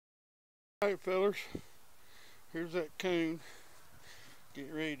Alright fellers, here's that coon.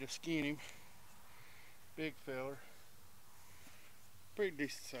 Getting ready to skin him. Big feller. Pretty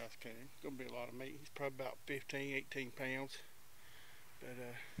decent sized coon. Gonna be a lot of meat. He's probably about 15, 18 pounds. But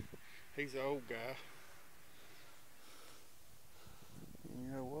he's an old guy. And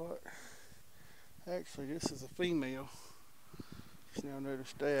you know what? Actually this is a female. Just now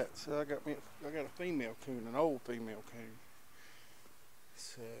noticed that. So I got a female coon, an old female coon.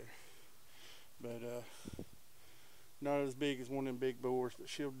 So but not as big as one of them big boars, but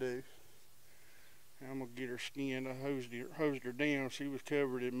she'll do. I'm gonna get her skinned. I hosed her down. She was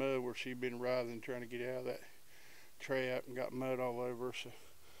covered in mud where she'd been writhing trying to get out of that trap and got mud all over her. So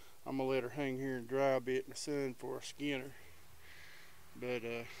I'm gonna let her hang here and dry a bit in the sun for a skinner. But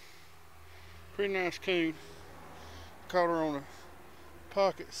pretty nice coon. Caught her on a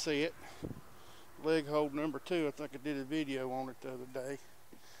pocket set, leg hold number 2. I think I did a video on it the other day.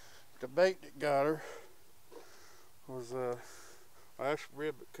 The bait that got her was that's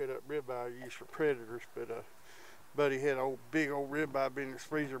cut up ribeye used for predators, but buddy had a big old ribeye been in his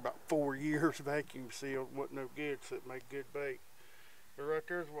freezer about 4 years, vacuum sealed, wasn't no good, so it made good bait. But right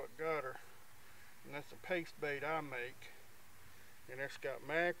there's what got her, and that's the paste bait I make, and that's got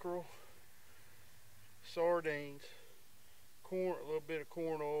mackerel, sardines, corn, a little bit of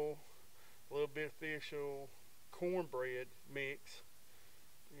corn oil, a little bit of fish oil, cornbread mix,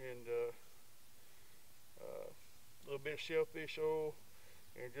 and a little bit of shellfish oil,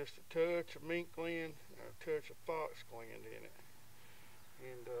 and just a touch of mink gland and a touch of fox gland in it,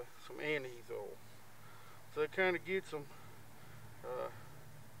 and some anise oil. So it kind of gets them.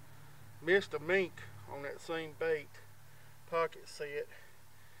 Missed a mink on that same bait pocket set,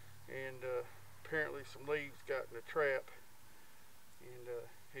 and apparently some leaves got in the trap, and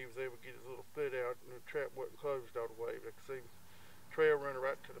he was able to get his little foot out, and the trap wasn't closed all the way, but I could see trail running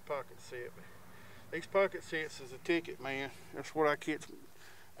right to the pocket set. But these pocket sets is a ticket, man. That's what I catch.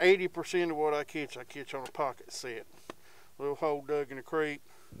 80% of what I catch on a pocket set. Little hole dug in the creek,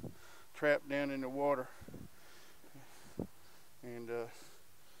 trapped down in the water, and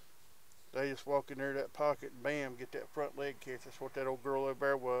they just walk in there, that pocket, and bam, get that front leg catch. That's what that old girl over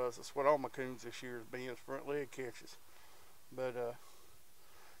there was. That's what all my coons this year has been, is front leg catches. But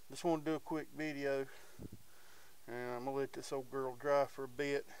just want to do a quick video, and I'm gonna let this old girl dry for a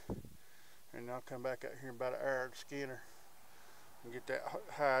bit, and I'll come back out here in about an hour and skin her and get that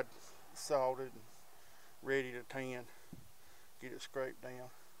hide salted and ready to tan, get it scraped down.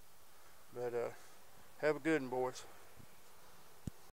 But have a good one, boys.